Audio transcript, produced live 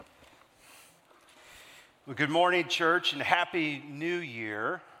Well, good morning, church, and Happy New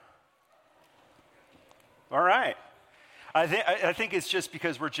Year. All right. I think it's just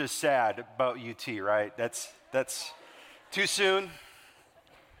because we're just sad about UT, right? That's too soon.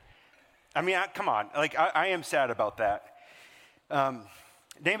 I mean, come on. I am sad about that.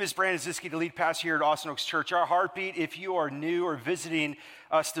 Name is Brandon Ziske, the lead pastor here at Austin Oaks Church. Our heartbeat, if you are new or visiting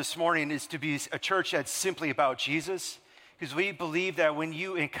us this morning, is to be a church that's simply about Jesus. Because we believe that when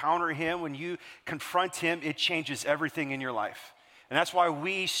you encounter him, when you confront him, it changes everything in your life. And that's why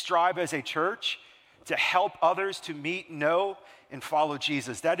we strive as a church to help others to meet, know, and follow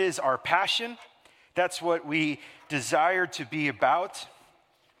Jesus. That is our passion. That's what we desire to be about.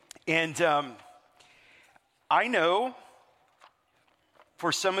 And I know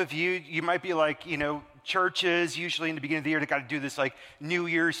for some of you, you might be like, churches usually in the beginning of the year, they got to do this New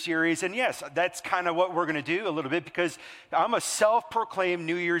Year's series. And yes, that's kind of what we're going to do a little bit because I'm a self-proclaimed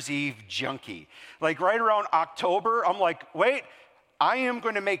New Year's Eve junkie. Right around October, I'm like, wait, I am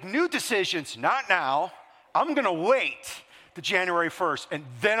going to make new decisions, not now. I'm going to wait to January 1st, and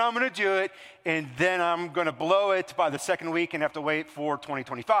then I'm going to do it, and then I'm going to blow it by the second week and have to wait for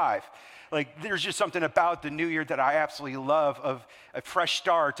 2025. There's just something about the new year that I absolutely love, of a fresh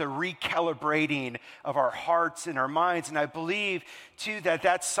start, a recalibrating of our hearts and our minds. And I believe, too, that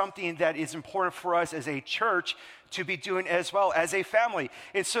that's something that is important for us as a church to be doing as well as a family.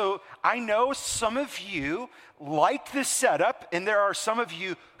 And so I know some of you like this setup, and there are some of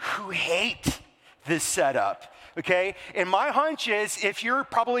you who hate this setup. Okay, and my hunch is if you're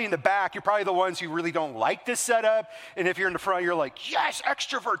probably in the back, you're probably the ones who really don't like this setup. And if you're in the front, you're like, yes,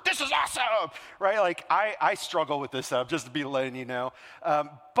 extrovert, this is awesome, right? I struggle with this setup, just to be letting you know.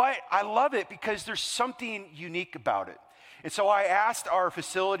 But I love it because there's something unique about it. And so I asked our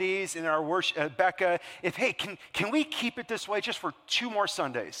facilities and our worship, Becca, can we keep it this way just for 2 more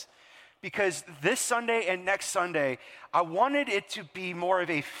Sundays? Because this Sunday and next Sunday, I wanted it to be more of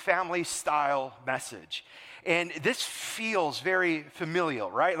a family-style message. And this feels very familial,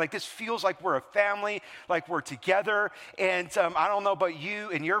 right? This feels like we're a family, like we're together. And I don't know about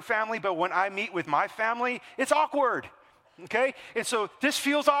you and your family, but when I meet with my family, it's awkward, okay? And so this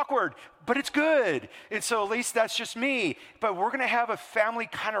feels awkward, but it's good. And so at least that's just me. But we're going to have a family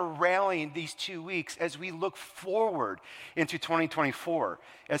kind of rallying these 2 weeks as we look forward into 2024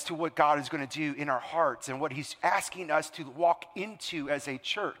 as to what God is going to do in our hearts and what he's asking us to walk into as a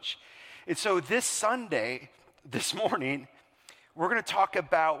church. And so this Sunday, this morning, we're going to talk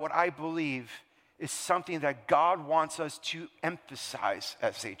about what I believe is something that God wants us to emphasize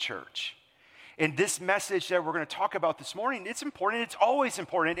as a church. And this message that we're going to talk about this morning, it's important, it's always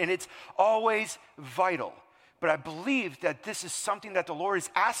important, and it's always vital. But I believe that this is something that the Lord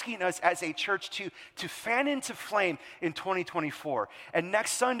is asking us as a church to fan into flame in 2024. And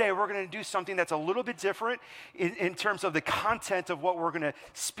next Sunday, we're going to do something that's a little bit different in terms of the content of what we're going to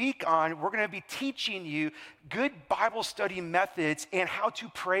speak on. We're going to be teaching you good Bible study methods and how to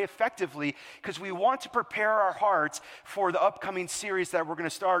pray effectively, because we want to prepare our hearts for the upcoming series that we're going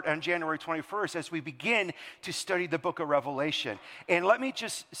to start on January 21st as we begin to study the book of Revelation. And let me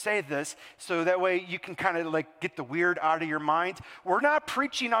just say this so that way you can kind of get the weird out of your mind. We're not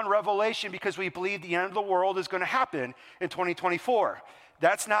preaching on Revelation because we believe the end of the world is going to happen in 2024.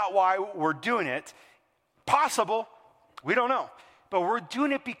 That's not why we're doing it. Possible, we don't know. But we're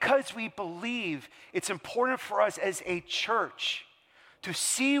doing it because we believe it's important for us as a church to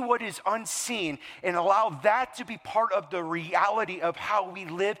see what is unseen and allow that to be part of the reality of how we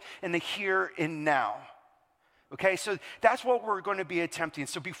live in the here and now. Okay, so that's what we're going to be attempting.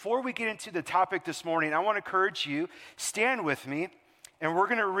 So before we get into the topic this morning, I want to encourage you, stand with me, and we're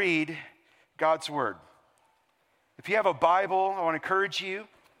going to read God's word. If you have a Bible, I want to encourage you,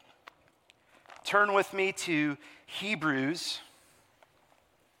 turn with me to Hebrews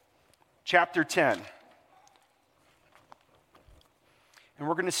chapter 10. And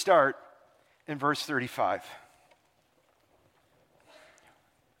we're going to start in verse 35.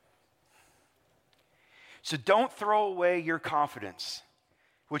 So don't throw away your confidence,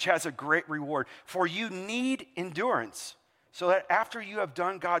 which has a great reward, for you need endurance, so that after you have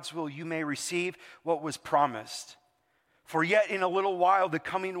done God's will, you may receive what was promised. For yet in a little while the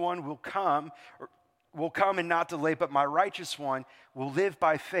coming one will come and not delay, but my righteous one will live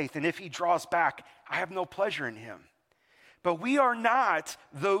by faith. And if he draws back, I have no pleasure in him. But we are not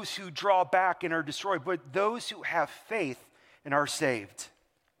those who draw back and are destroyed, but those who have faith and are saved.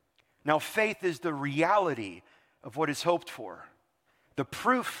 Now, faith is the reality of what is hoped for, the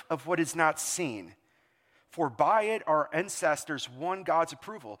proof of what is not seen. For by it our ancestors won God's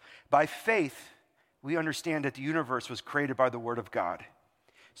approval. By faith, we understand that the universe was created by the word of God,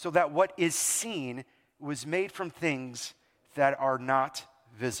 so that what is seen was made from things that are not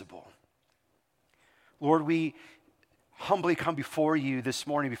visible. Lord, we humbly come before you this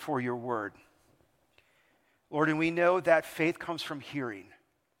morning, before your word. Lord, and we know that faith comes from hearing.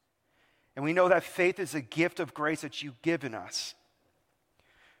 And we know that faith is a gift of grace that you've given us.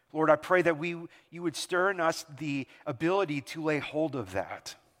 Lord, I pray that you would stir in us the ability to lay hold of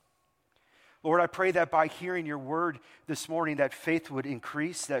that. Lord, I pray that by hearing your word this morning, that faith would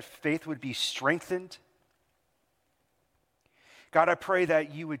increase, that faith would be strengthened. God, I pray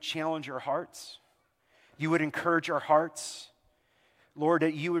that you would challenge our hearts. You would encourage our hearts. Lord,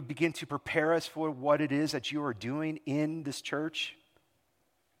 that you would begin to prepare us for what it is that you are doing in this church.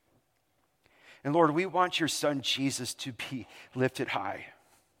 And Lord, we want your son Jesus to be lifted high.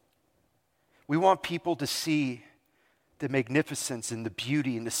 We want people to see the magnificence and the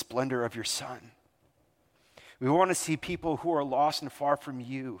beauty and the splendor of your son. We want to see people who are lost and far from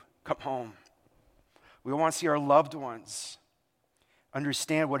you come home. We want to see our loved ones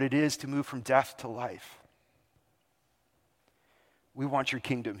understand what it is to move from death to life. We want your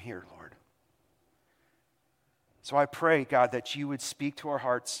kingdom here, Lord. So I pray, God, that you would speak to our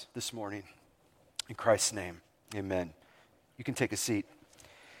hearts this morning. In Christ's name, amen. You can take a seat.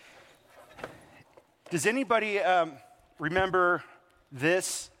 Does anybody remember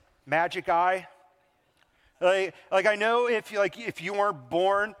this magic eye? Like I know if you weren't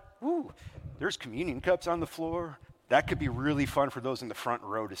born, there's communion cups on the floor. That could be really fun for those in the front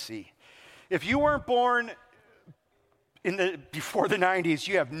row to see. If you weren't born before the 90s,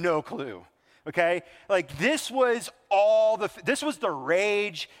 you have no clue. Okay? Like this was the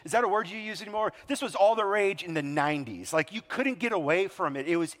rage. Is that a word you use anymore? This was all the rage in the 90s. Like you couldn't get away from it.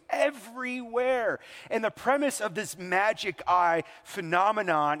 It was everywhere. And the premise of this magic eye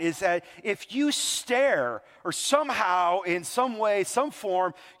phenomenon is that if you stare or somehow in some way, some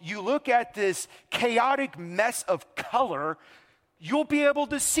form, you look at this chaotic mess of color, you'll be able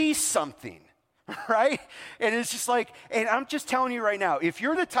to see something. Right? And it's just like, and I'm just telling you right now, if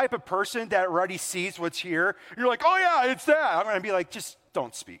you're the type of person that already sees what's here, you're like, oh yeah, it's that. I'm going to be like, just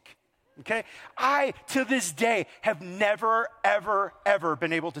don't speak. Okay? I, to this day, have never, ever, ever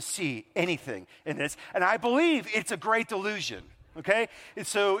been able to see anything in this. And I believe it's a great delusion. Okay? And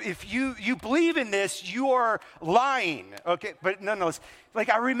so if you believe in this, you are lying. Okay? But nonetheless, like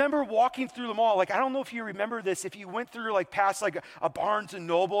I remember walking through the mall. Like I don't know if you remember this. If you went through like past like a Barnes and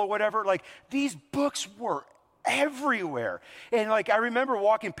Noble or whatever, like these books were everywhere. And like I remember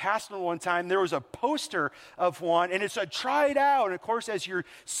walking past one time, there was a poster of one, and it said, try it out. And of course, as you're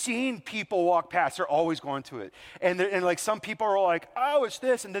seeing people walk past, they're always going to it. And like some people are like, oh, it's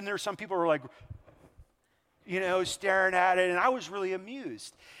this. And then there's some people who are like, staring at it, and I was really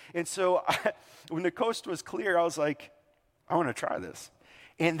amused. And so when the coast was clear, I was like, I want to try this.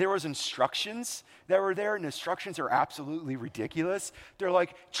 And there was instructions that were there, and the instructions are absolutely ridiculous. They're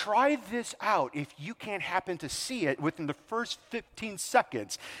like, try this out if you can't happen to see it within the first 15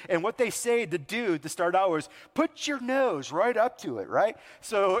 seconds. And what they say to do to start out was, put your nose right up to it, right?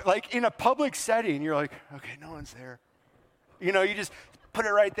 So like in a public setting, you're like, okay, no one's there. You just put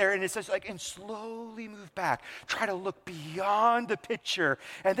it right there, and it says and slowly move back. Try to look beyond the picture,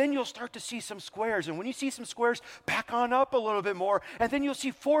 and then you'll start to see some squares. And when you see some squares, back on up a little bit more, and then you'll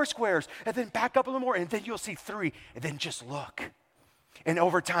see 4 squares, and then back up a little more, and then you'll see 3, and then just look. And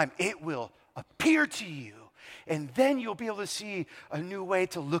over time, it will appear to you, and then you'll be able to see a new way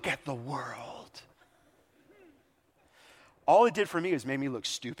to look at the world. All it did for me is made me look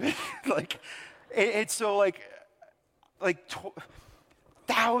stupid. It's so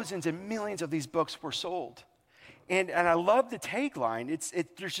thousands and millions of these books were sold. And I love the tagline.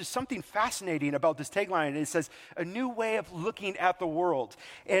 There's just something fascinating about this tagline. It says, a new way of looking at the world.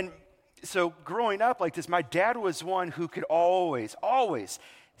 And so growing up like this, my dad was one who could always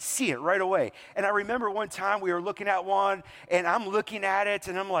see it right away. And I remember one time we were looking at one, and I'm looking at it,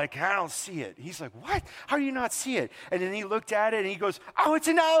 and I'm like, I don't see it. He's like, what? How do you not see it? And then he looked at it, and he goes, oh, it's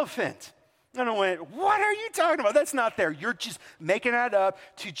an elephant. And I went, what are you talking about? That's not there. You're just making that up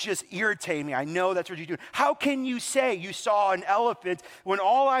to just irritate me. I know that's what you're doing. How can you say you saw an elephant when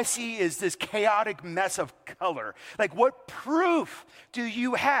all I see is this chaotic mess of color? Like, what proof do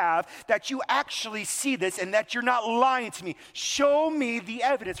you have that you actually see this and that you're not lying to me? Show me the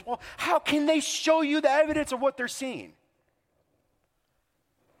evidence. Well, how can they show you the evidence of what they're seeing?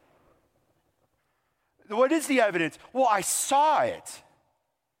 What is the evidence? Well, I saw it.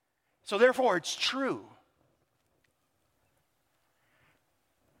 So therefore, it's true.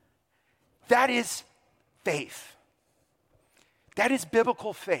 That is faith. That is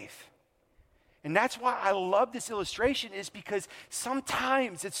biblical faith. And that's why I love this illustration, is because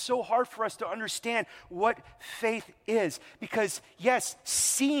sometimes it's so hard for us to understand what faith is. Because yes,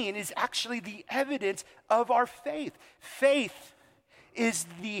 seeing is actually the evidence of our faith. Faith is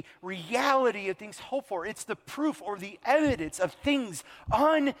the reality of things hoped for. It's the proof or the evidence of things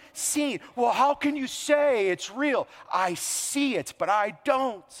unseen. Well, how can you say it's real? I see it, but I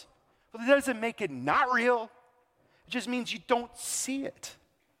don't. Well, that doesn't make it not real. It just means you don't see it.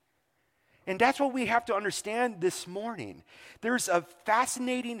 And that's what we have to understand this morning. There's a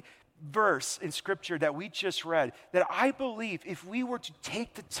fascinating verse in Scripture that we just read that I believe if we were to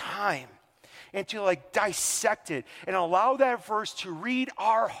take the time and to dissect it and allow that verse to read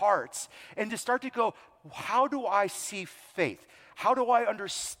our hearts and to start to go, how do I see faith? How do I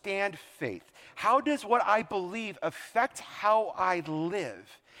understand faith? How does what I believe affect how I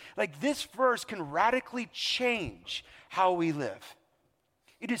live? This verse can radically change how we live.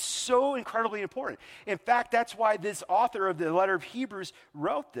 It is so incredibly important. In fact, that's why this author of the letter of Hebrews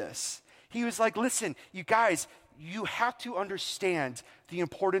wrote this. He was like, listen, you guys, you have to understand the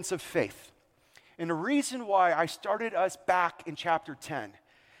importance of faith. And the reason why I started us back in chapter 10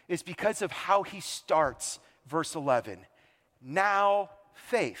 is because of how he starts verse 11. Now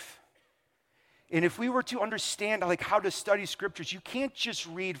faith. And if we were to understand how to study scriptures, you can't just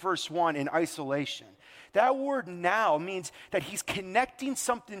read verse 1 in isolation. That word now means that he's connecting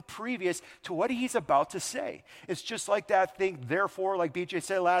something previous to what he's about to say. It's just like that thing, therefore, like BJ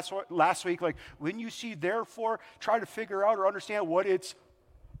said last week, when you see therefore, try to figure out or understand what it's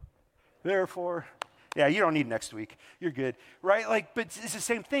there for. Yeah, you don't need next week. You're good, right? But it's the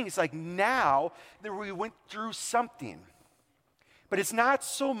same thing. It's now that we went through something. But it's not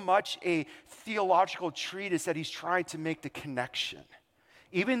so much a theological treatise that he's trying to make the connection.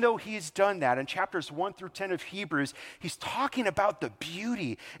 Even though he's done that, in chapters 1 through 10 of Hebrews, he's talking about the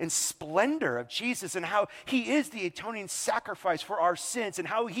beauty and splendor of Jesus and how he is the atoning sacrifice for our sins and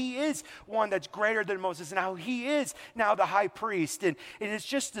how he is one that's greater than Moses and how he is now the high priest. And it's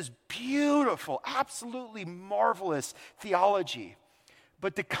just this beautiful, absolutely marvelous theology.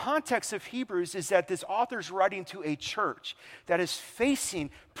 But the context of Hebrews is that this author's writing to a church that is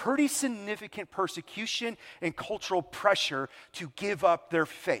facing pretty significant persecution and cultural pressure to give up their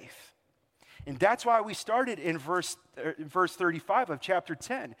faith. And that's why we started in verse 35 of chapter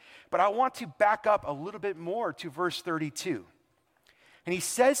 10. But I want to back up a little bit more to verse 32. And he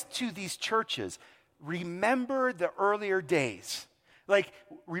says to these churches, remember the earlier days.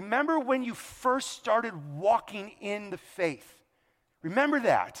 Remember when you first started walking in the faith. Remember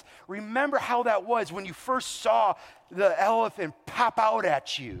that. Remember how that was when you first saw the elephant pop out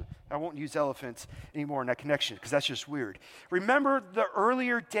at you. I won't use elephants anymore in that connection because that's just weird. Remember the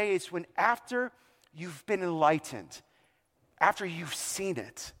earlier days when after you've been enlightened, after you've seen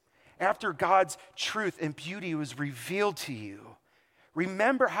it, after God's truth and beauty was revealed to you,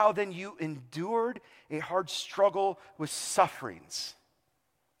 remember how then you endured a hard struggle with sufferings.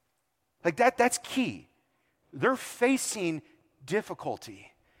 That's key. They're facing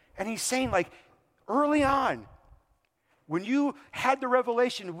difficulty. And he's saying early on, when you had the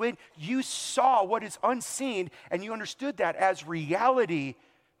revelation, when you saw what is unseen and you understood that as reality,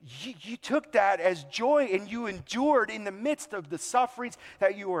 you took that as joy and you endured in the midst of the sufferings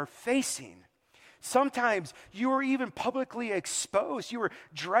that you were facing. Sometimes you were even publicly exposed. You were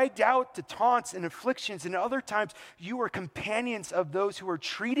dragged out to taunts and afflictions, and other times you were companions of those who were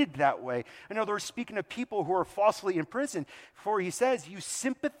treated that way. In other words, speaking of people who are falsely imprisoned, for he says, you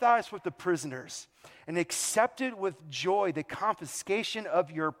sympathize with the prisoners and accepted with joy the confiscation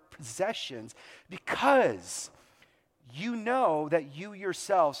of your possessions because you know that you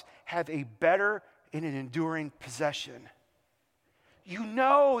yourselves have a better and an enduring possession. You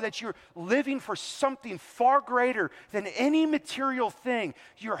know that you're living for something far greater than any material thing.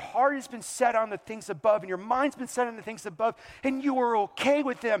 Your heart has been set on the things above, and your mind's been set on the things above, and you were okay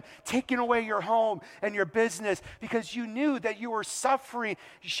with them taking away your home and your business because you knew that you were suffering,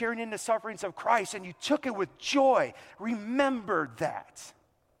 sharing in the sufferings of Christ, and you took it with joy. Remember that.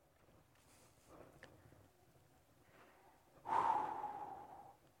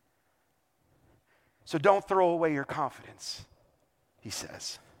 So don't throw away your confidence. He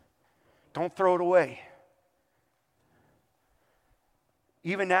says, don't throw it away.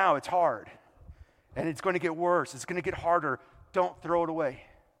 Even now, it's hard, and it's going to get worse. It's going to get harder. Don't throw it away.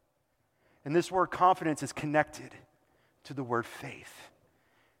 And this word confidence is connected to the word faith.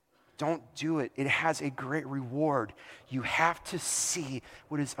 Don't do it. It has a great reward. You have to see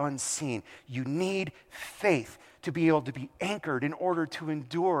what is unseen. You need faith to be able to be anchored in order to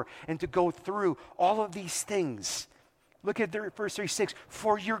endure and to go through all of these things. Look at verse 36.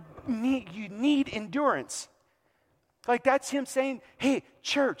 For you need endurance. Like that's him saying, hey,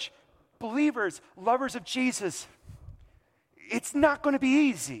 church, believers, lovers of Jesus, it's not going to be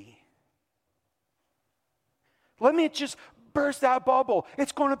easy. Let me just burst that bubble.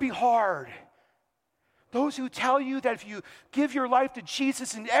 It's going to be hard. Those who tell you that if you give your life to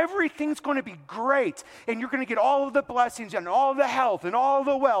Jesus and everything's going to be great and you're going to get all of the blessings and all the health and all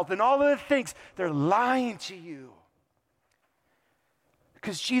the wealth and all of the things, they're lying to you.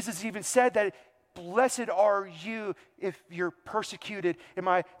 Because Jesus even said that blessed are you if you're persecuted.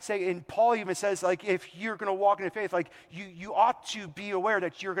 And Paul even says, like, if you're going to walk in faith, like you ought to be aware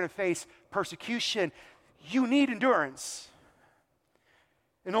that you're going to face persecution. You need endurance.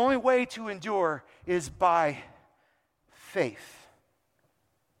 And the only way to endure is by faith.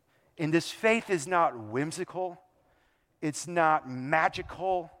 And this faith is not whimsical. It's not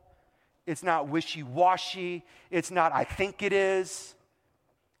magical. It's not wishy-washy. It's not, I think it is.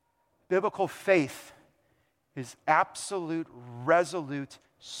 Biblical faith is absolute, resolute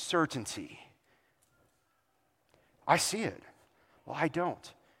certainty. I see it. Well, I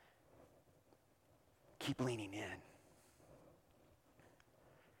don't. Keep leaning in.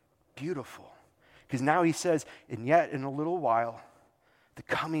 Beautiful. Because now he says, and yet in a little while, the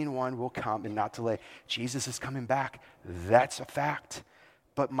coming one will come and not delay. Jesus is coming back. That's a fact.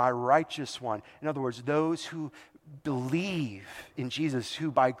 But my righteous one, in other words, those who believe in Jesus,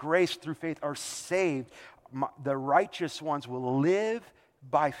 who by grace through faith are saved, the righteous ones will live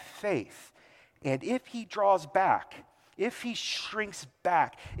by faith. And if he draws back, if he shrinks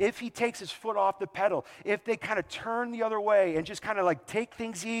back, if he takes his foot off the pedal, if they kind of turn the other way and just kind of like take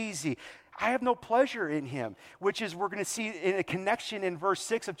things easy, I have no pleasure in him, which is we're going to see in a connection in verse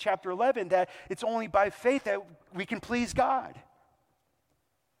 6 of chapter 11 that it's only by faith that we can please God.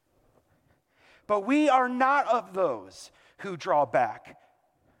 But we are not of those who draw back.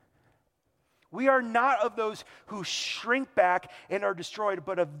 We are not of those who shrink back and are destroyed,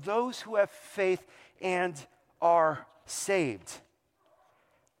 but of those who have faith and are saved.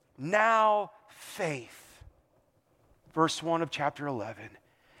 Now faith. Verse 1 of chapter 11.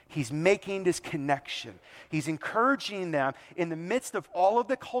 He's making this connection. He's encouraging them in the midst of all of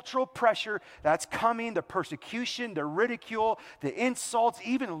the cultural pressure that's coming, the persecution, the ridicule, the insults,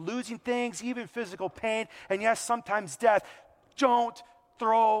 even losing things, even physical pain, and yes, sometimes death. Don't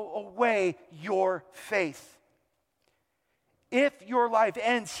throw away your faith. If your life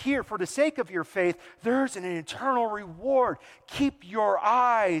ends here for the sake of your faith, there's an eternal reward. Keep your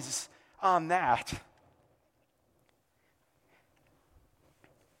eyes on that.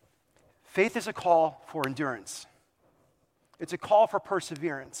 Faith is a call for endurance. It's a call for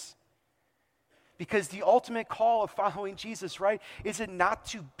perseverance. Because the ultimate call of following Jesus, right, is it not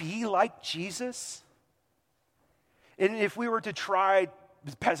to be like Jesus? And if we were to try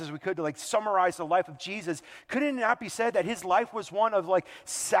as best as we could to like summarize the life of Jesus, could it not be said that his life was one of like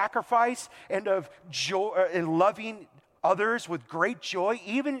sacrifice and of joy and loving others with great joy,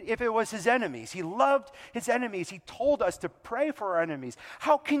 even if it was his enemies? He loved his enemies. He told us to pray for our enemies.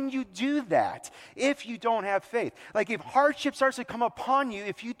 How can you do that if you don't have faith? Like if hardship starts to come upon you,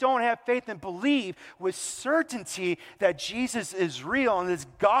 if you don't have faith and believe with certainty that Jesus is real and this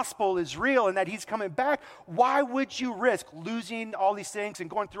gospel is real and that he's coming back, why would you risk losing all these things and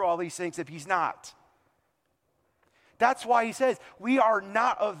going through all these things if he's not? That's why he says, we are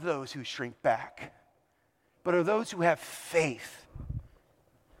not of those who shrink back, but are those who have faith.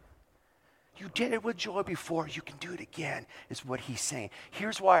 You did it with joy before, you can do it again, is what he's saying.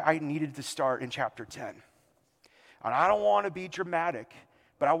 Here's why I needed to start in chapter 10. And I don't want to be dramatic,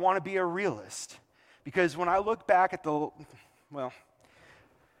 but I want to be a realist. Because when I look back at well,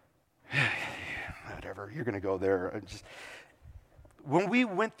 whatever, you're going to go there. When we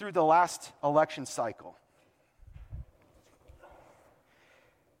went through the last election cycle,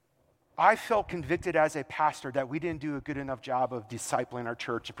 I felt convicted as a pastor that we didn't do a good enough job of discipling our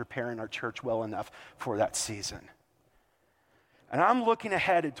church and preparing our church well enough for that season. And I'm looking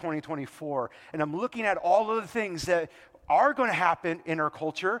ahead at 2024, and I'm looking at all of the things that are going to happen in our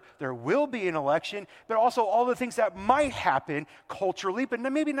culture. There will be an election, but also all the things that might happen culturally, but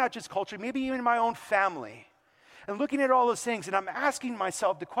maybe not just culturally, maybe even in my own family. And looking at all those things, and I'm asking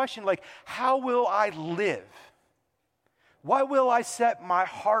myself the question, like, how will I live? What will I set my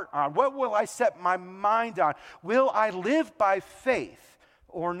heart on? What will I set my mind on? Will I live by faith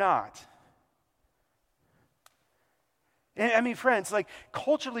or not? And I mean, friends, like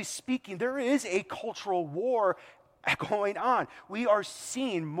culturally speaking, there is a cultural war going on. We are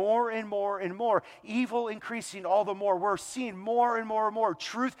seeing more and more and more, evil increasing all the more. We're seeing more and more and more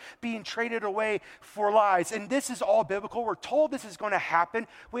truth being traded away for lies. And this is all biblical. We're told this is going to happen.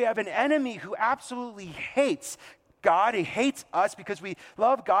 We have an enemy who absolutely hates God. He hates us because we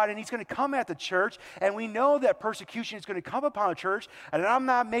love God, and he's going to come at the church, and we know that persecution is going to come upon the church. And I'm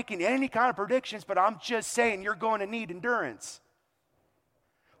not making any kind of predictions, but I'm just saying you're going to need endurance.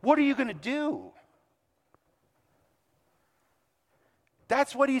 What are you going to do?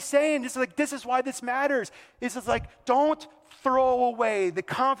 That's what he's saying. It's like, this is why this matters. It's just like, don't throw away the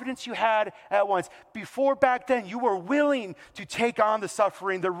confidence you had at once. Before, back then, you were willing to take on the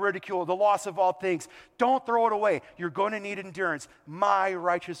suffering, the ridicule, the loss of all things. Don't throw it away. You're going to need endurance. My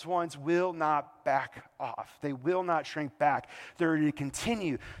righteous ones will not back off. They will not shrink back. They're to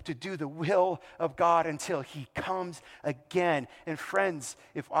continue to do the will of God until he comes again. And friends,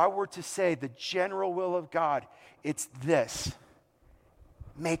 if I were to say the general will of God, it's this.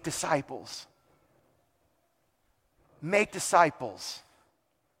 Make disciples. Make disciples.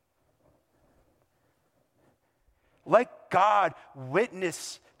 Let God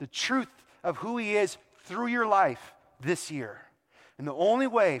witness the truth of who he is through your life this year. And the only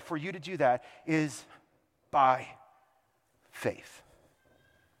way for you to do that is by faith.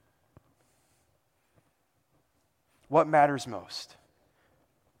 What matters most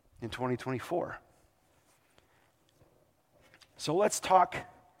in 2024? So let's talk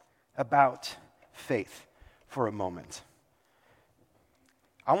about faith for a moment.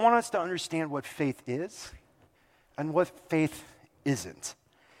 I want us to understand what faith is and what faith isn't.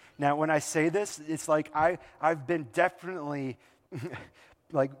 Now, when I say this, it's like I've been definitely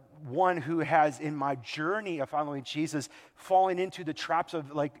like one who has, in my journey of following Jesus, fallen into the traps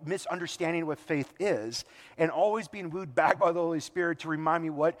of like misunderstanding what faith is and always being wooed back by the Holy Spirit to remind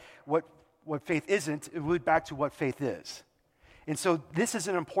me what faith isn't, wooed back to what faith is. And so this is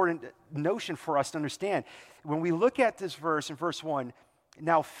an important notion for us to understand. When we look at this verse in verse 1,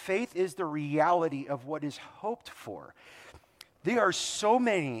 now faith is the reality of what is hoped for. There are so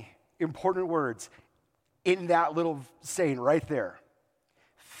many important words in that little saying right there.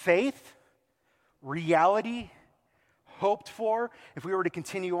 Faith, reality, hoped for. If we were to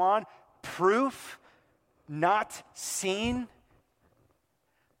continue on, proof, not seen.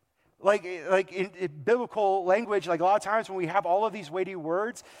 Like in biblical language, like a lot of times when we have all of these weighty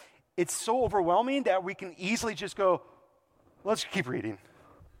words, it's so overwhelming that we can easily just go, let's keep reading.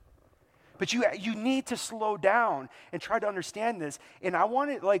 But you need to slow down and try to understand this. And I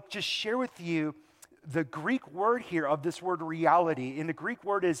want to just share with you the Greek word here of this word reality. And the Greek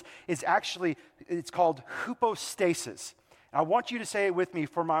word is actually, it's called hypostasis. I want you to say it with me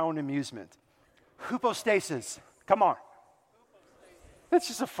for my own amusement. Hypostasis. Come on. That's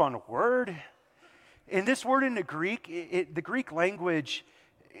just a fun word. And this word in the Greek, the Greek language,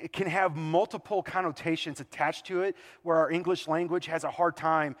 it can have multiple connotations attached to it, where our English language has a hard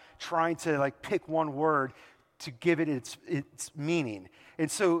time trying to pick one word to give it its meaning.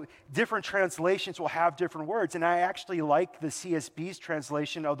 And so different translations will have different words. And I actually like the CSB's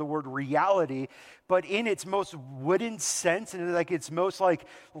translation of the word reality, but in its most wooden sense and its most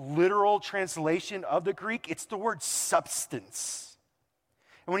literal translation of the Greek, it's the word substance.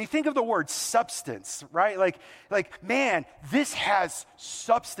 And when you think of the word substance, right, man, this has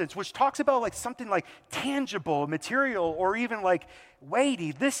substance, which talks about something tangible, material, or even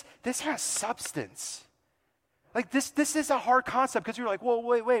weighty. This has substance. This is a hard concept because you're like, well,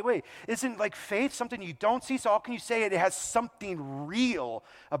 wait. Isn't faith something you don't see? So how can you say it has something real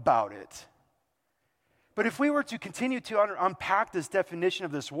about it? But if we were to continue to unpack this definition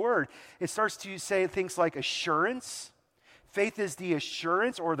of this word, it starts to say things like assurance. Faith is the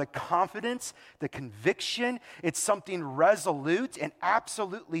assurance or the confidence, the conviction. It's something resolute and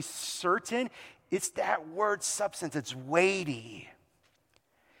absolutely certain. It's that word substance. It's weighty.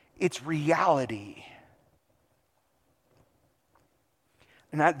 It's reality.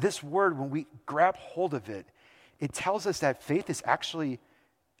 And this word, when we grab hold of it, it tells us that faith is actually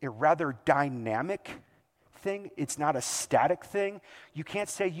a rather dynamic thing. It's not a static thing. You can't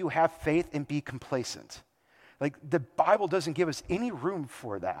say you have faith and be complacent. The Bible doesn't give us any room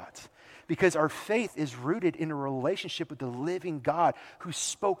for that because our faith is rooted in a relationship with the living God who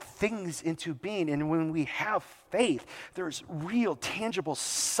spoke things into being. And when we have faith, there's real, tangible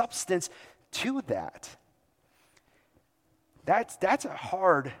substance to that. That's a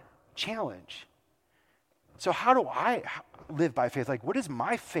hard challenge. So how do I live by faith? What does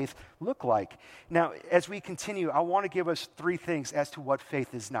my faith look like? Now, as we continue, I want to give us 3 things as to what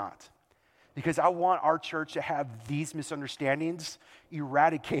faith is not. Because I want our church to have these misunderstandings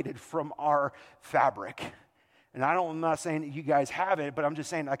eradicated from our fabric. And I'm not saying that you guys have it, but I'm just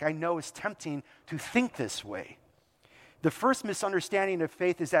saying, like, I know it's tempting to think this way. The first misunderstanding of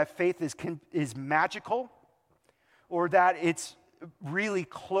faith is that faith is magical, or that it's really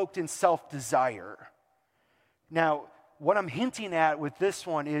cloaked in self-desire. Now, what I'm hinting at with this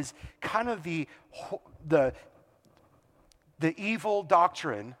one is kind of the evil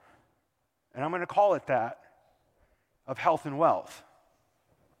doctrine, and I'm going to call it that, of health and wealth.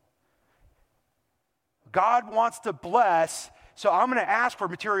 God wants to bless, so I'm going to ask for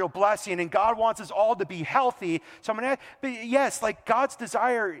material blessing, and God wants us all to be healthy. So I'm going to ask, but yes, like God's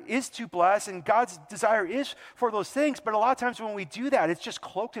desire is to bless, and God's desire is for those things, but a lot of times when we do that, it's just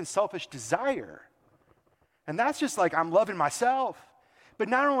cloaked in selfish desire. And that's just like, I'm loving myself. But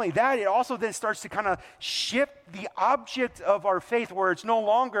not only that, it also then starts to kind of shift the object of our faith, where it's no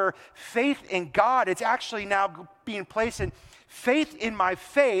longer faith in God. It's actually now being placed in faith in my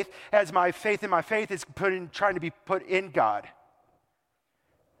faith, as my faith in my faith is trying to be put in God.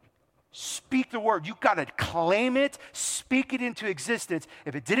 Speak the word. You've got to claim it, speak it into existence.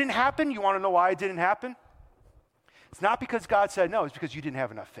 If it didn't happen, you want to know why it didn't happen? It's not because God said no, it's because you didn't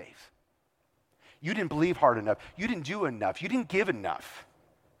have enough faith. You didn't believe hard enough. You didn't do enough. You didn't give enough.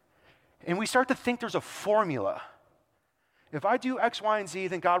 And we start to think there's a formula. If I do X, Y, and Z,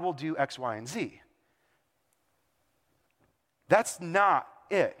 then God will do X, Y, and Z. That's not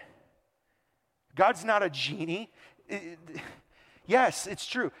it. God's not a genie. Yes, it's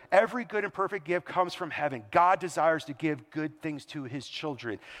true. Every good and perfect gift comes from heaven. God desires to give good things to his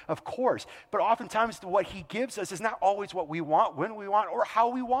children, of course. But oftentimes what he gives us is not always what we want, when we want, or how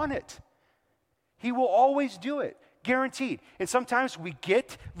we want it. He will always do it, guaranteed. And sometimes we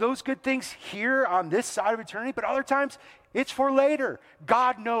get those good things here on this side of eternity, but other times it's for later.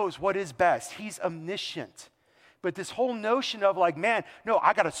 God knows what is best. He's omniscient. But this whole notion of like, man, no,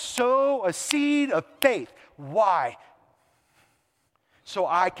 I got to sow a seed of faith. Why? So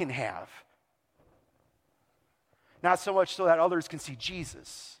I can have. Not so much so that others can see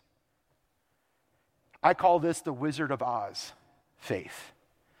Jesus. I call this the Wizard of Oz faith,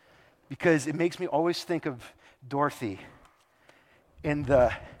 because it makes me always think of Dorothy in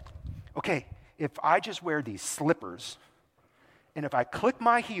okay, if I just wear these slippers, and if I click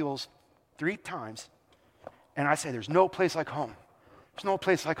my heels 3 times, and I say, there's no place like home. There's no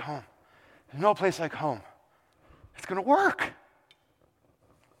place like home. There's no place like home. It's going to work.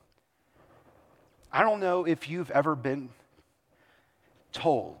 I don't know if you've ever been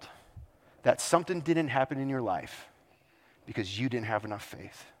told that something didn't happen in your life because you didn't have enough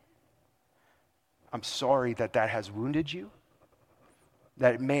faith. I'm sorry that has wounded you,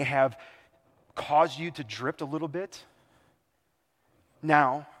 that it may have caused you to drift a little bit.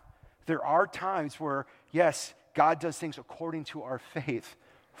 Now, there are times where, yes, God does things according to our faith,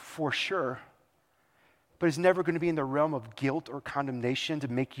 for sure, but it's never going to be in the realm of guilt or condemnation to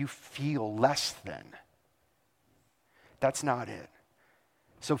make you feel less than. That's not it.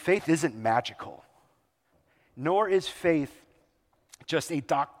 So faith isn't magical, nor is faith just a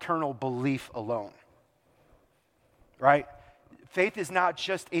doctrinal belief alone, right? Faith is not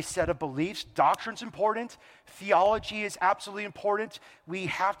just a set of beliefs. Doctrine's important. Theology is absolutely important. We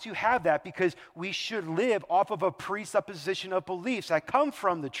have to have that because we should live off of a presupposition of beliefs that come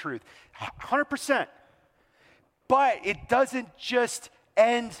from the truth, 100%. But it doesn't just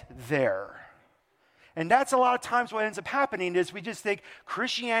end there. And that's a lot of times what ends up happening is we just think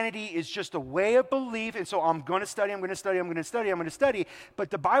Christianity is just a way of belief, and so I'm going to study, I'm going to study, I'm going to study, I'm going to study. But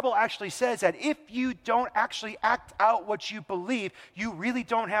the Bible actually says that if you don't actually act out what you believe, you really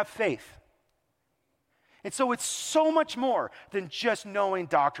don't have faith. And so it's so much more than just knowing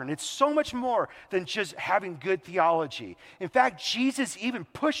doctrine. It's so much more than just having good theology. In fact, Jesus even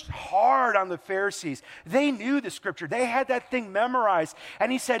pushed hard on the Pharisees. They knew the scripture. They had that thing memorized.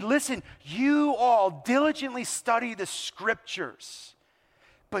 And he said, listen, you all diligently study the scriptures,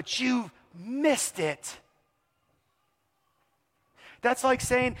 but you've missed it. That's like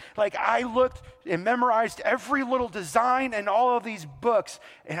saying, like, I looked and memorized every little design in all of these books,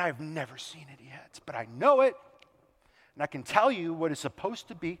 and I've never seen it yet, but I know it, and I can tell you what it's supposed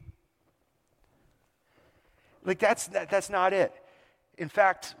to be. Like, that's not it. In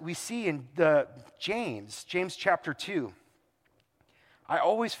fact, we see in James chapter 2, I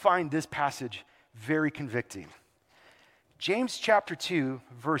always find this passage very convicting. James chapter 2,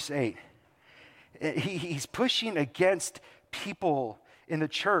 verse 8, he's pushing against people in the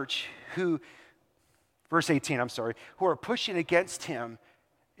church verse 18, who are pushing against him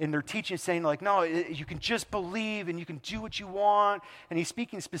in their teaching, saying like, no, you can just believe and you can do what you want. And he's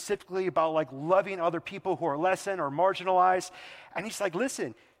speaking specifically about like loving other people who are less than or marginalized. And he's like,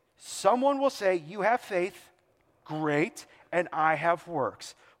 listen, someone will say, you have faith, great, and I have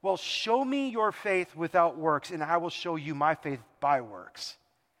works. Well, show me your faith without works, and I will show you my faith by works.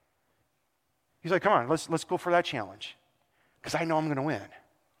 He's like, come on, let's go for that challenge, because I know I'm going to win.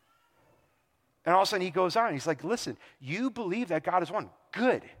 And all of a sudden he goes on, he's like, listen, you believe that God is one.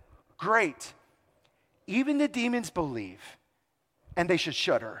 Good, great. Even the demons believe, and they should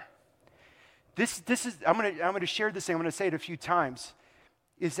shudder. This is, I'm going to share this thing, I'm going to say it a few times,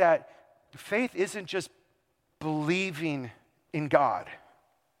 is that faith isn't just believing in God.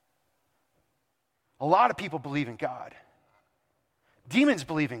 A lot of people believe in God. Demons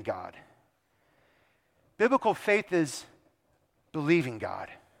believe in God. Biblical faith is believing God.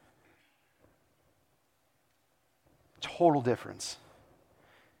 Total difference.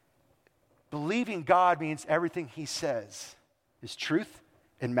 Believing God means everything he says is truth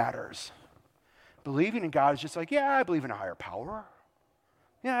and matters. Believing in God is just like, yeah, I believe in a higher power.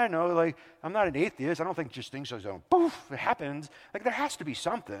 Yeah, I know, like, I'm not an atheist. I don't think just things just don't, poof, it happens. Like, there has to be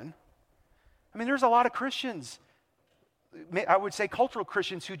something. I mean, there's a lot of Christians, I would say cultural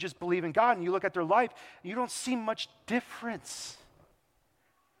Christians, who just believe in God, and you look at their life, you don't see much difference.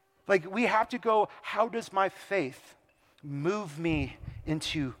 Like, we have to go, how does my faith move me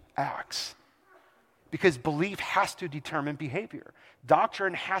into acts? Because belief has to determine behavior.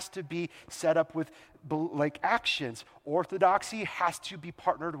 Doctrine has to be set up with like actions. Orthodoxy has to be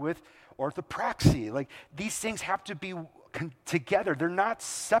partnered with orthopraxy. Like, these things have to be together. They're not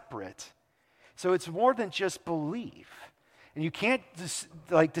separate. So it's more than just belief. And you can't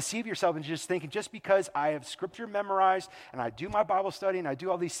deceive yourself into just thinking just because I have scripture memorized and I do my Bible study and I do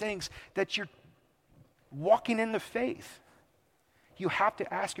all these things that you're walking in the faith. You have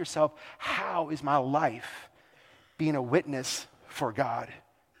to ask yourself, how is my life being a witness for God?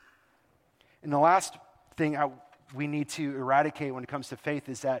 And the last thing we need to eradicate when it comes to faith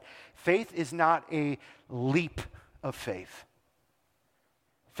is that faith is not a leap of faith.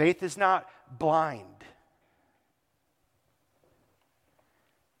 Faith is not blind.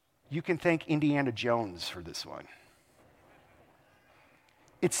 You can thank Indiana Jones for this one.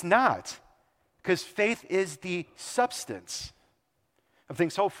 It's not, because faith is the substance of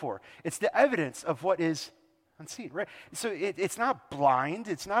things hoped for. It's the evidence of what is unseen, right? So it's not blind.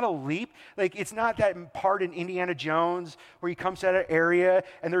 It's not a leap. Like, it's not that part in Indiana Jones where he comes out of an area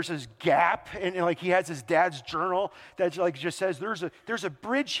and there's this gap and like he has his dad's journal that like just says there's a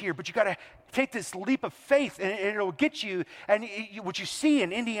bridge here, but you got to take this leap of faith and it'll get you. And what you see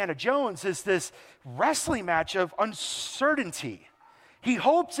in Indiana Jones is this wrestling match of uncertainty. He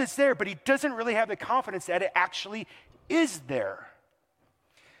hopes it's there, but he doesn't really have the confidence that it actually is there.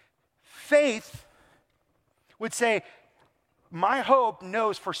 Faith would say, my hope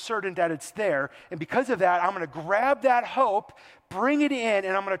knows for certain that it's there, and because of that, I'm going to grab that hope, bring it in,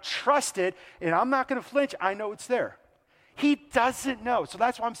 and I'm going to trust it, and I'm not going to flinch. I know it's there. He doesn't know. So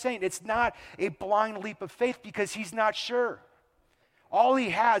that's why I'm saying it's not a blind leap of faith, because he's not sure. All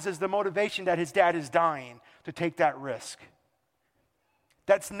he has is the motivation that his dad is dying to take that risk.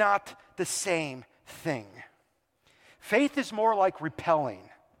 That's not the same thing. Faith is more like repelling,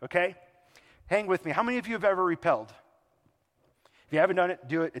 okay? Hang with me. How many of you have ever repelled? If you haven't done it,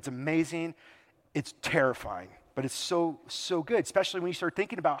 do it. It's amazing. It's terrifying, but it's so good, especially when you start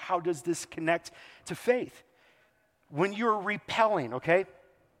thinking about how does this connect to faith. When you're repelling, okay,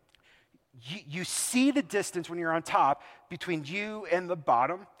 you see the distance when you're on top between you and the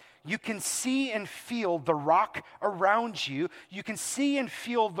bottom. You can see and feel the rock around you. You can see and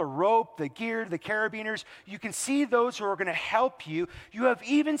feel the rope, the gear, the carabiners. You can see those who are going to help you. You have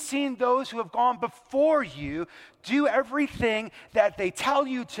even seen those who have gone before you do everything that they tell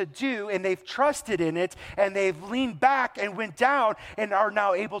you to do, and they've trusted in it, and they've leaned back and went down and are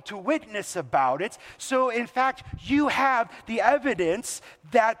now able to witness about it. So, in fact, you have the evidence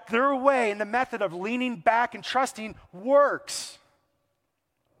that their way and the method of leaning back and trusting works.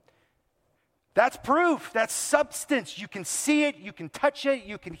 That's proof. That's substance. You can see it, you can touch it,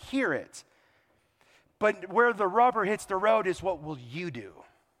 you can hear it. But where the rubber hits the road is, what will you do?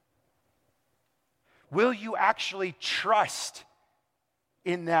 Will you actually trust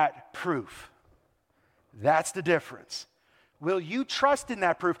in that proof? That's the difference. Will you trust in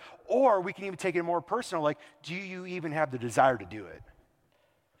that proof? Or we can even take it more personal, like, do you even have the desire to do it?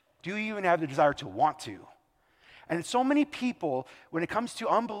 Do you even have the desire to want to? And so many people, when it comes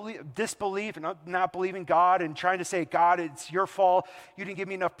to disbelief and not believing God and trying to say, God, it's your fault, you didn't give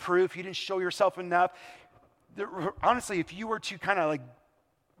me enough proof, you didn't show yourself enough. Honestly, if you were to kind of like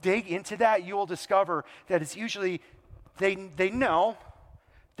dig into that, you will discover that it's usually, they know,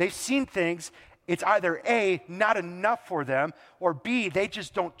 they've seen things, it's either A, not enough for them, or B, they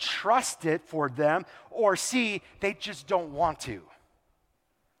just don't trust it for them, or C, they just don't want to.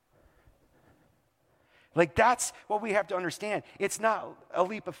 Like, that's what we have to understand. It's not a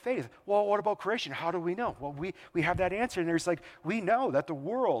leap of faith. Well, what about creation? How do we know? Well, we have that answer, and there's like, we know that the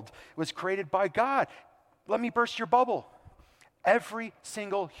world was created by God. Let me burst your bubble. Every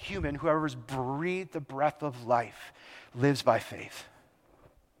single human who ever has breathed the breath of life lives by faith.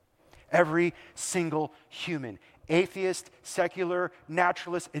 Every single human. Atheist, secular,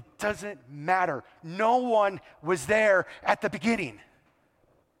 naturalist, it doesn't matter. No one was there at the beginning.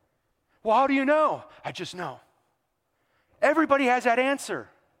 Well, how do you know? I just know. Everybody has that answer.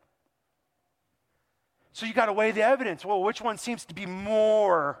 So you got to weigh the evidence. Well, which one seems to be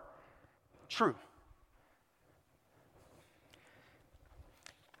more true?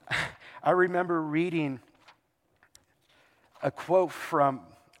 I remember reading a quote from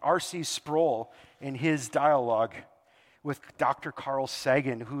R.C. Sproul in his dialogue with Dr. Carl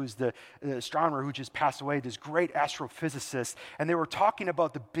Sagan, who is the astronomer who just passed away, this great astrophysicist, and they were talking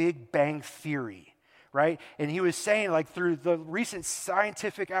about the Big Bang Theory, right? And he was saying, like, through the recent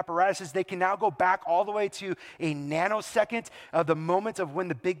scientific apparatuses, they can now go back all the way to a nanosecond of the moment of when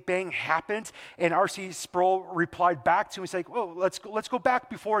the Big Bang happened. And R.C. Sproul replied back to him, he's like, oh, let's go back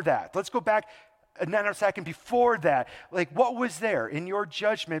before that. Let's go back a nanosecond before that. Like, what was there in your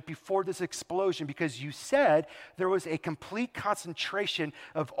judgment before this explosion? Because you said there was a complete concentration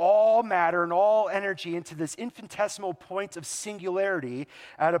of all matter and all energy into this infinitesimal point of singularity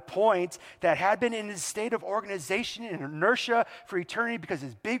at a point that had been in a state of organization and inertia for eternity because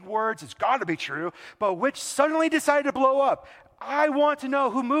his big words, it's got to be true, but which suddenly decided to blow up. I want to know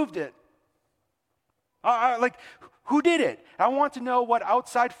who moved it. Who did it? I want to know what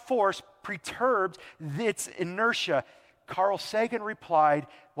outside force perturbed its inertia. Carl Sagan replied,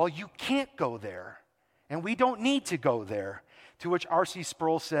 well, you can't go there, and we don't need to go there. To which R.C.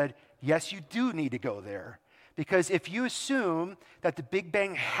 Sproul said, yes, you do need to go there. Because if you assume that the Big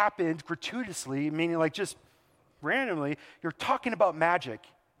Bang happened gratuitously, meaning like just randomly, you're talking about magic,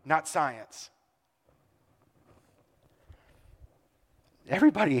 not science.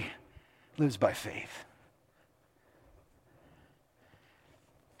 Everybody lives by faith.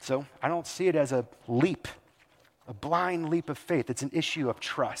 So I don't see it as a leap, a blind leap of faith. It's an issue of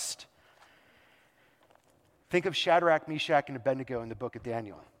trust. Think of Shadrach, Meshach, and Abednego in the book of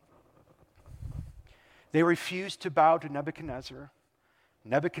Daniel. They refused to bow to Nebuchadnezzar.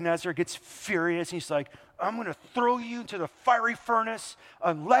 Nebuchadnezzar gets furious, and he's like, I'm going to throw you into the fiery furnace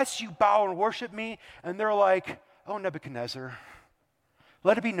unless you bow and worship me. And they're like, oh, Nebuchadnezzar,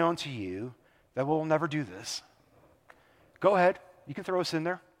 let it be known to you that we'll never do this. Go ahead, you can throw us in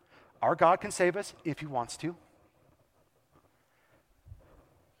there. Our God can save us if he wants to.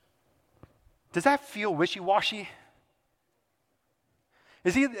 Does that feel wishy-washy?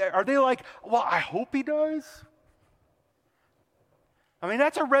 Are they like, well, I hope he does? I mean,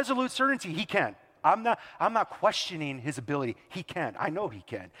 that's a resolute certainty. He can. I'm not questioning his ability. He can. I know he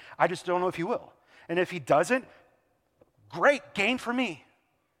can. I just don't know if he will. And if he doesn't, great, gain for me.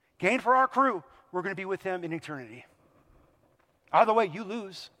 Gain for our crew. We're going to be with him in eternity. Either way, you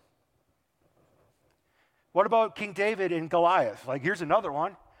lose. What about King David and Goliath? Like, here's another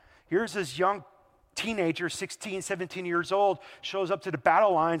one. Here's this young teenager, 16, 17 years old, shows up to the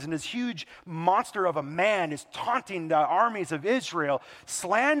battle lines, and this huge monster of a man is taunting the armies of Israel,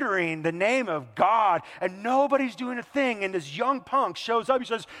 slandering the name of God, and nobody's doing a thing. And this young punk shows up. He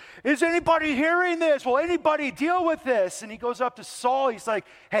says, is anybody hearing this? Will anybody deal with this? And he goes up to Saul. He's like,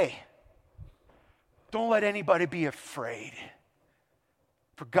 hey, don't let anybody be afraid,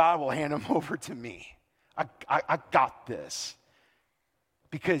 for God will hand him over to me. I got this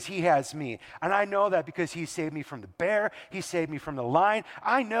because he has me. And I know that because he saved me from the bear, he saved me from the lion.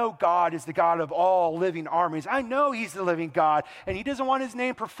 I know God is the God of all living armies. I know he's the living God, and he doesn't want his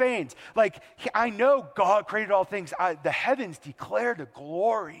name profaned. Like, I know God created all things. The heavens declare the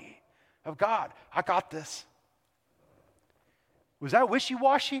glory of God. I got this. Was that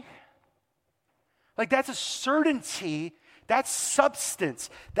wishy-washy? Like, that's a certainty. That substance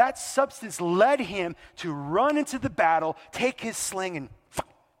led him to run into the battle, take his sling, and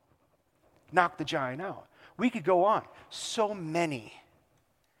knock the giant out. We could go on. So many.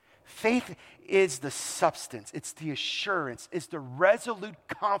 Faith is the substance. It's the assurance. It's the resolute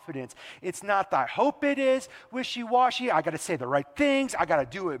confidence. It's not the I hope it is, wishy-washy. I got to say the right things. I got to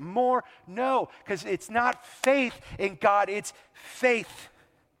do it more. No, because it's not faith in God. It's faith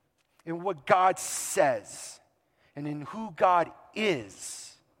in what God says and in who God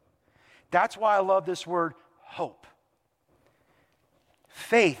is. That's why I love this word, hope.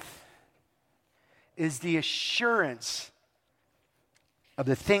 Faith is the assurance of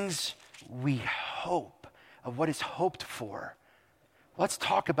the things we hope, of what is hoped for. Let's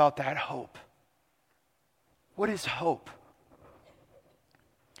talk about that hope. What is hope?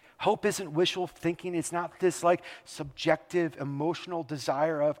 Hope isn't wishful thinking. It's not this like subjective emotional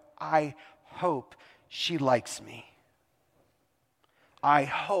desire of, I hope she likes me. I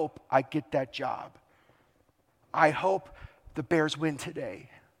hope I get that job. I hope the Bears win today.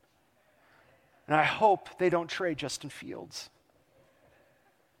 And I hope they don't trade Justin Fields.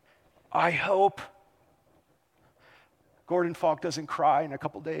 I hope Gordon Falk doesn't cry in a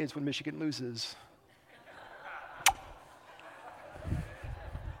couple days when Michigan loses.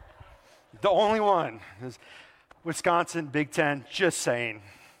 The only one is Wisconsin, Big Ten, just saying.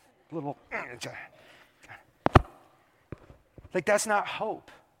 Little, like that's not hope.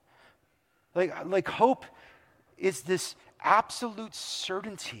 Like hope is this absolute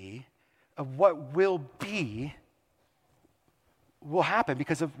certainty of what will be, will happen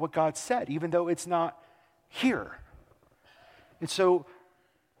because of what God said, even though it's not here. And so,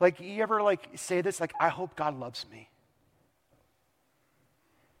 like, you ever like say this, like, I hope God loves me.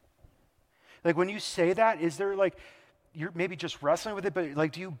 Like when you say that, is there like, you're maybe just wrestling with it, but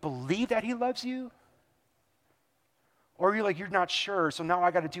like, do you believe that he loves you? Or are you like, you're not sure, so now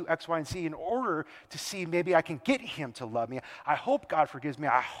I got to do X, Y, and Z in order to see maybe I can get him to love me. I hope God forgives me.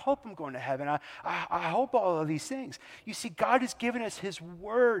 I hope I'm going to heaven. I hope all of these things. You see, God has given us his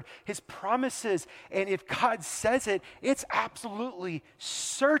word, his promises, and if God says it, it's absolutely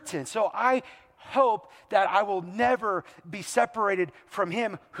certain. So I hope that I will never be separated from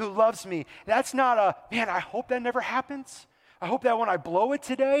him who loves me. That's not a, man, I hope that never happens. I hope that when I blow it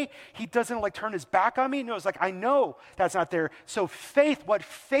today, he doesn't like turn his back on me. No, it's like, I know that's not there. So faith, what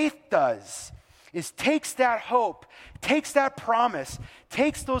faith does is takes that hope, takes that promise,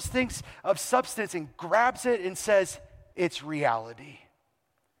 takes those things of substance and grabs it and says, it's reality.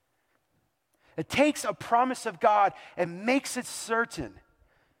 It takes a promise of God and makes it certain.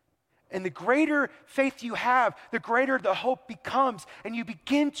 And the greater faith you have, the greater the hope becomes, and you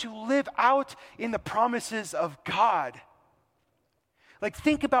begin to live out in the promises of God. Like,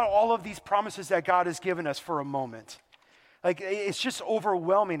 think about all of these promises that God has given us for a moment. Like, it's just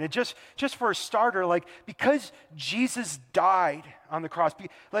overwhelming. And just for a starter, like, because Jesus died on the cross,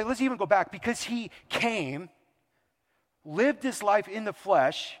 like, let's even go back. Because he came, lived his life in the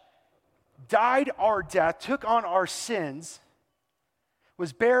flesh, died our death, took on our sins,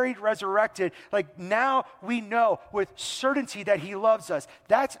 was buried, resurrected. Like, now we know with certainty that he loves us.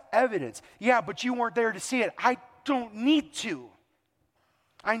 That's evidence. Yeah, but you weren't there to see it. I don't need to.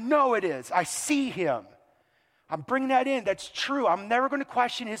 I know it is. I see him. I'm bringing that in. That's true. I'm never going to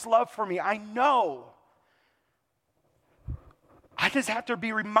question his love for me. I know. I just have to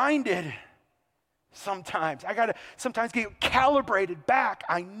be reminded sometimes. I got to sometimes get calibrated back.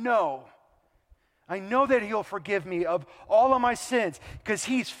 I know that he'll forgive me of all of my sins because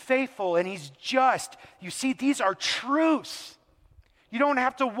he's faithful and he's just. You see, these are truths. You don't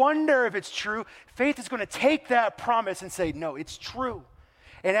have to wonder if it's true. Faith is going to take that promise and say, no, it's true.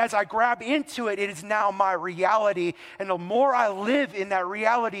 And as I grab into it, it is now my reality. And the more I live in that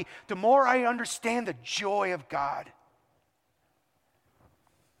reality, the more I understand the joy of God.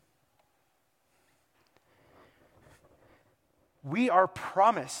 We are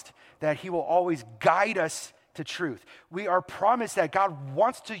promised that he will always guide us to truth. We are promised that God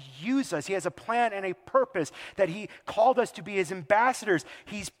wants to use us. He has a plan and a purpose, that he called us to be his ambassadors.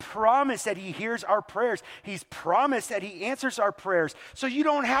 He's promised that he hears our prayers. He's promised that he answers our prayers. So you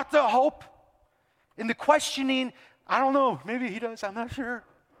don't have to hope in the questioning. I don't know, maybe he does, I'm not sure.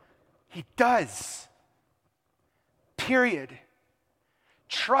 He does. Period.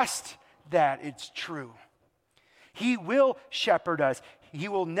 Trust that it's true. He will shepherd us. He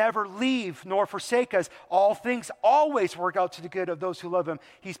will never leave nor forsake us. All things always work out to the good of those who love him.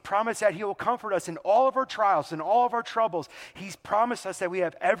 He's promised that he will comfort us in all of our trials and all of our troubles. He's promised us that we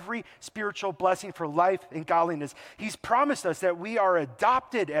have every spiritual blessing for life and godliness. He's promised us that we are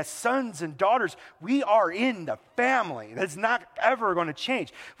adopted as sons and daughters. We are in the family. That's not ever going to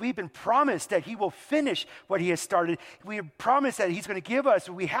change. We've been promised that he will finish what he has started. We have promised that he's going to give us,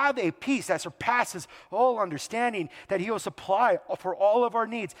 we have a peace that surpasses all understanding, that he will supply for all all of our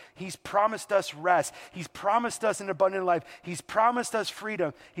needs. He's promised us rest. He's promised us an abundant life. He's promised us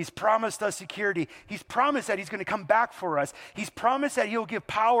freedom. He's promised us security. He's promised that he's going to come back for us. He's promised that he'll give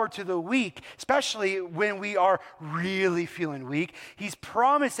power to the weak, especially when we are really feeling weak. He's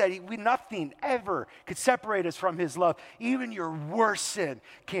promised that nothing ever could separate us from his love. Even your worst sin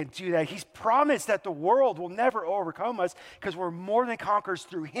can't do that. He's promised that the world will never overcome us because we're more than conquerors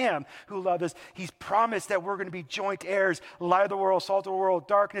through him who loved us. He's promised that we're going to be joint heirs, light of the world, salt of the world,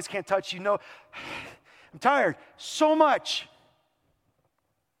 darkness can't touch you. No, I'm tired. So much.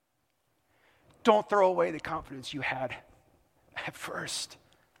 Don't throw away the confidence you had at first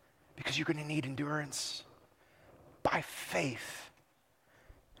because you're going to need endurance. By faith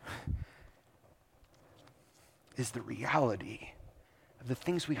is the reality of the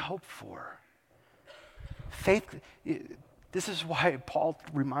things we hope for. Faith, this is why Paul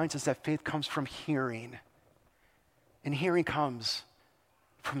reminds us that faith comes from hearing. And hearing comes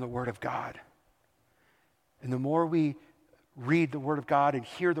from the Word of God. And the more we read the Word of God and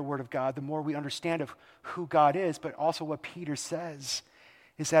hear the Word of God, the more we understand of who God is, but also what Peter says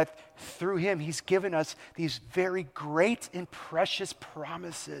is that through him, he's given us these very great and precious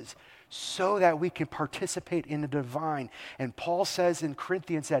promises so that we can participate in the divine. And Paul says in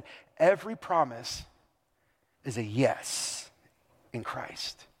Corinthians that every promise is a yes in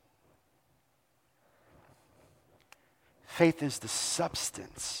Christ. Faith is the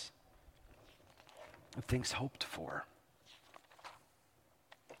substance of things hoped for.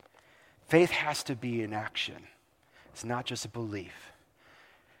 Faith has to be in action. It's not just a belief.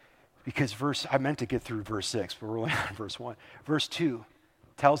 Because I meant to get through verse 6, but we're only on verse 1. Verse 2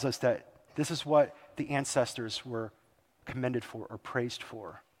 tells us that this is what the ancestors were commended for or praised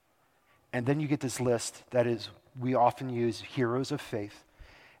for. And then you get this list that is, we often use heroes of faith.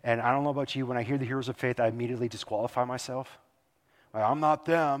 And I don't know about you, when I hear the heroes of faith, I immediately disqualify myself. Like, I'm not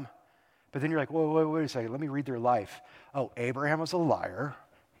them. But then you're like, wait a second, let me read their life. Oh, Abraham was a liar,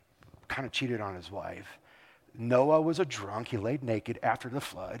 kind of cheated on his wife. Noah was a drunk, he laid naked after the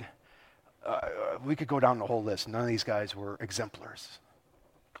flood. We could go down the whole list. None of these guys were exemplars.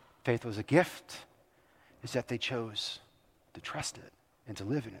 Faith was a gift, is that they chose to trust it and to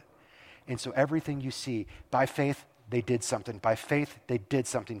live in it. And so everything you see, by faith, they did something. By faith, they did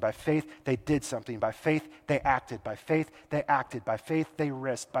something. By faith, they did something. By faith, they acted. By faith, they acted. By faith, they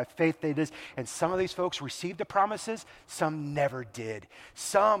risked. By faith, they did. And some of these folks received the promises. Some never did.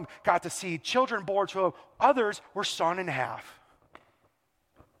 Some got to see children born to them. Others were sawn in half.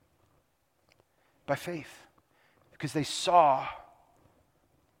 By faith. Because they saw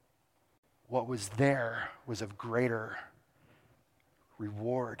what was there was of greater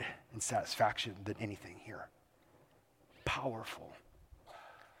reward and satisfaction than anything here. Powerful.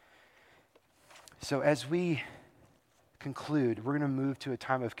 So as we conclude, we're going to move to a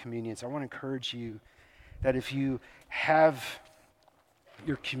time of communion. So I want to encourage you that if you have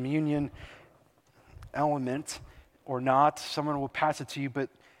your communion element or not, someone will pass it to you, but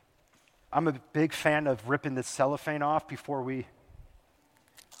I'm a big fan of ripping the cellophane off before we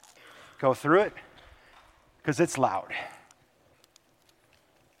go through it because it's loud.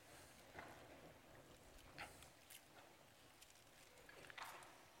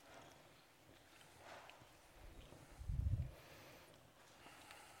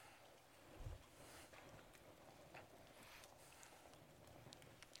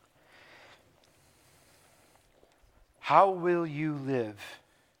 How will you live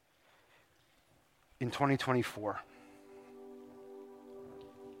in 2024?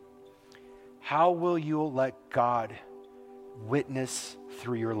 How will you let God witness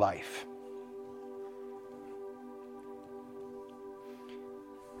through your life?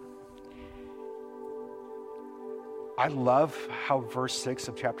 I love how verse 6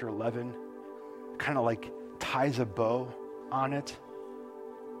 of chapter 11 kind of like ties a bow on it.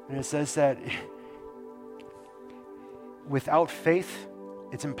 And it says that without faith,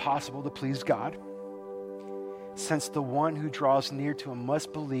 it's impossible to please God, since the one who draws near to him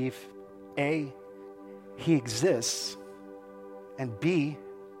must believe, A, he exists, and B,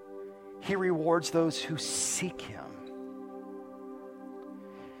 he rewards those who seek him.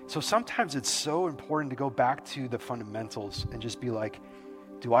 So sometimes it's so important to go back to the fundamentals and just be like,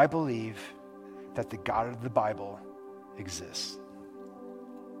 do I believe that the God of the Bible exists?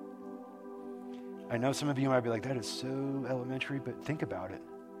 I know some of you might be like, that is so elementary, but think about it.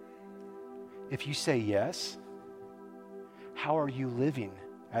 If you say yes, how are you living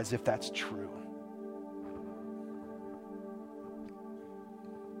as if that's true?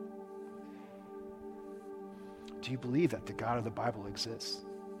 Do you believe that the God of the Bible exists?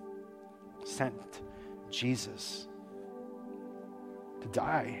 Sent Jesus to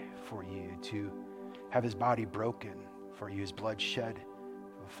die for you, to have his body broken for you, his blood shed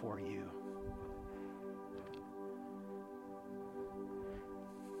for you.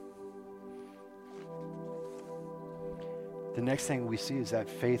 The next thing we see is that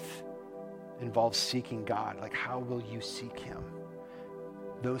faith involves seeking God. Like, how will you seek him?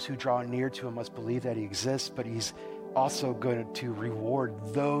 Those who draw near to him must believe that he exists, but he's also going to reward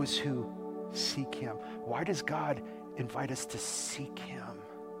those who seek him. Why does God invite us to seek him?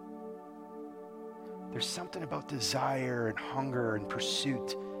 There's something about desire and hunger and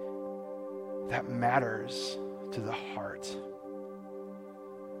pursuit that matters to the heart.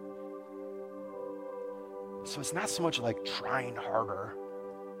 So it's not so much like trying harder,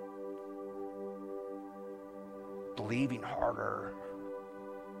 believing harder.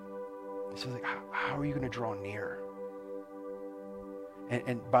 It's like, how are you going to draw near?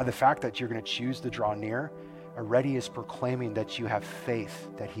 And by the fact that you're going to choose to draw near, already is proclaiming that you have faith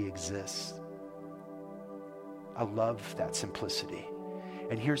that he exists. I love that simplicity.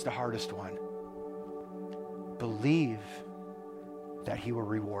 And here's the hardest one. Believe that he will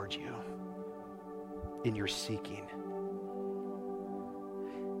reward you in your seeking.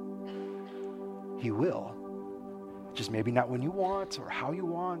 He will. Just maybe not when you want or how you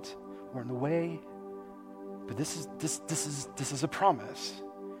want or in the way. But this is a promise,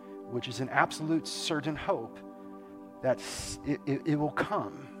 which is an absolute certain hope that it will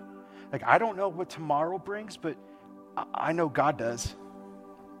come. Like, I don't know what tomorrow brings, but I know God does.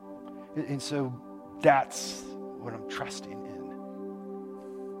 And so that's what I'm trusting in.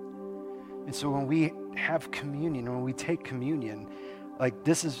 And so when we have communion, when we take communion, like,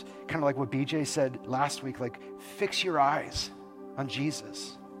 this is kind of like what BJ said last week, like, fix your eyes on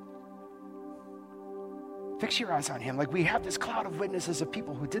Jesus. Fix your eyes on him. Like, we have this cloud of witnesses of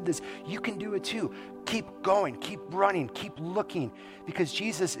people who did this. You can do it too. Keep going, keep running, keep looking, because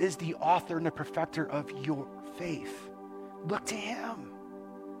Jesus is the author and the perfecter of your faith. Look to him.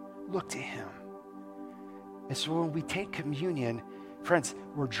 Look to him. And so when we take communion, friends,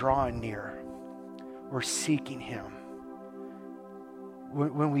 we're drawing near. We're seeking him.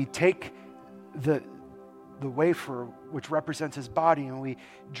 When we take the wafer, which represents his body, and we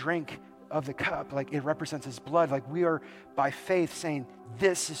drink of the cup, like, it represents his blood, like, we are by faith saying,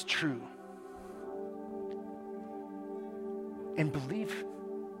 this is true. And believe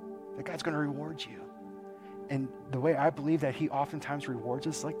that God's going to reward you. And the way I believe that he oftentimes rewards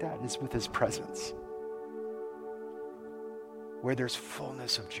us like that is with his presence, where there's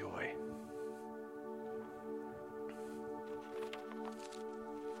fullness of joy.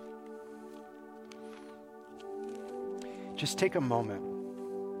 Just take a moment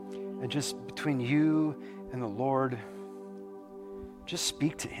and just between you and the Lord, just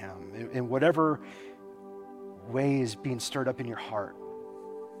speak to him in whatever way is being stirred up in your heart.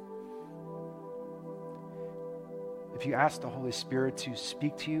 If you ask the Holy Spirit to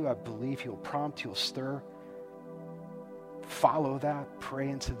speak to you, I believe he'll prompt, he'll stir. Follow that, pray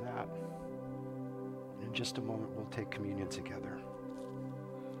into that. And in just a moment, we'll take communion together.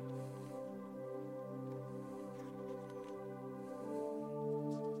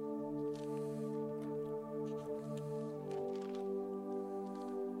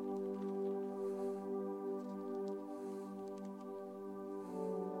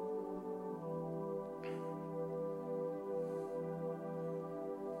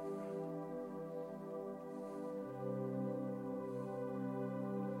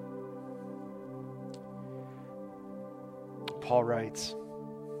 Paul writes,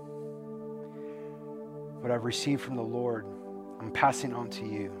 what I've received from the Lord, I'm passing on to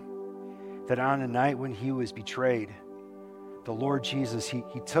you, that on the night when he was betrayed, the Lord Jesus, he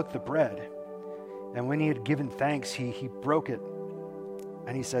took the bread, and when he had given thanks, he broke it,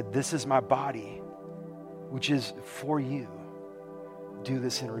 and he said, this is my body, which is for you. Do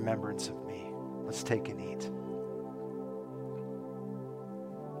this in remembrance of me. Let's take and eat.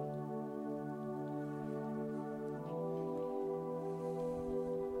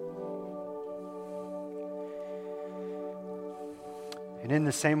 And in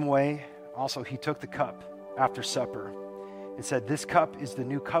the same way, also he took the cup after supper and said, this cup is the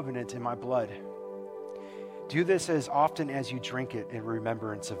new covenant in my blood. Do this as often as you drink it in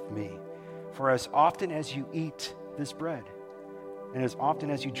remembrance of me. For as often as you eat this bread, and as often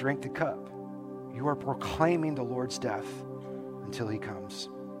as you drink the cup, you are proclaiming the Lord's death until he comes.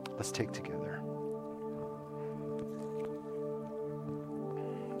 Let's take together.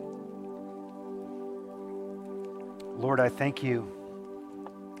 Lord, I thank you.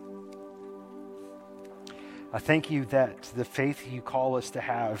 I thank you that the faith you call us to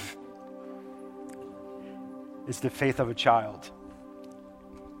have is the faith of a child.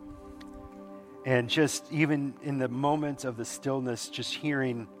 And just even in the moments of the stillness, just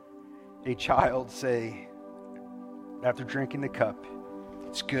hearing a child say, after drinking the cup,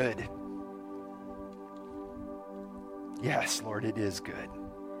 it's good. Yes, Lord, it is good.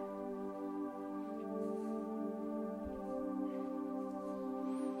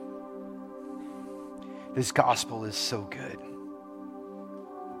 This gospel is so good.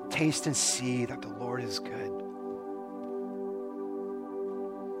 Taste and see that the Lord is good.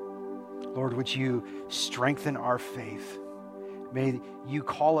 Lord, would you strengthen our faith? May you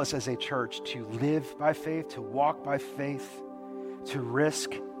call us as a church to live by faith, to walk by faith, to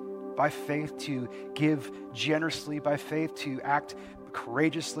risk by faith, to give generously by faith, to act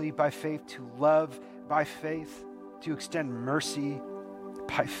courageously by faith, to love by faith, to extend mercy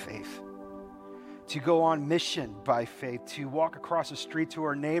by faith, to go on mission by faith, to walk across the street to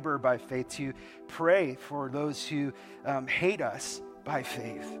our neighbor by faith, to pray for those who hate us by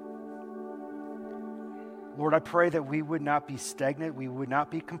faith. Lord, I pray that we would not be stagnant, we would not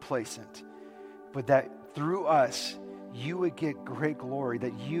be complacent, but that through us, you would get great glory,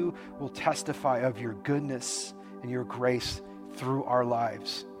 that you will testify of your goodness and your grace through our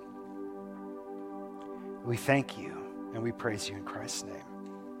lives. We thank you and we praise you in Christ's name.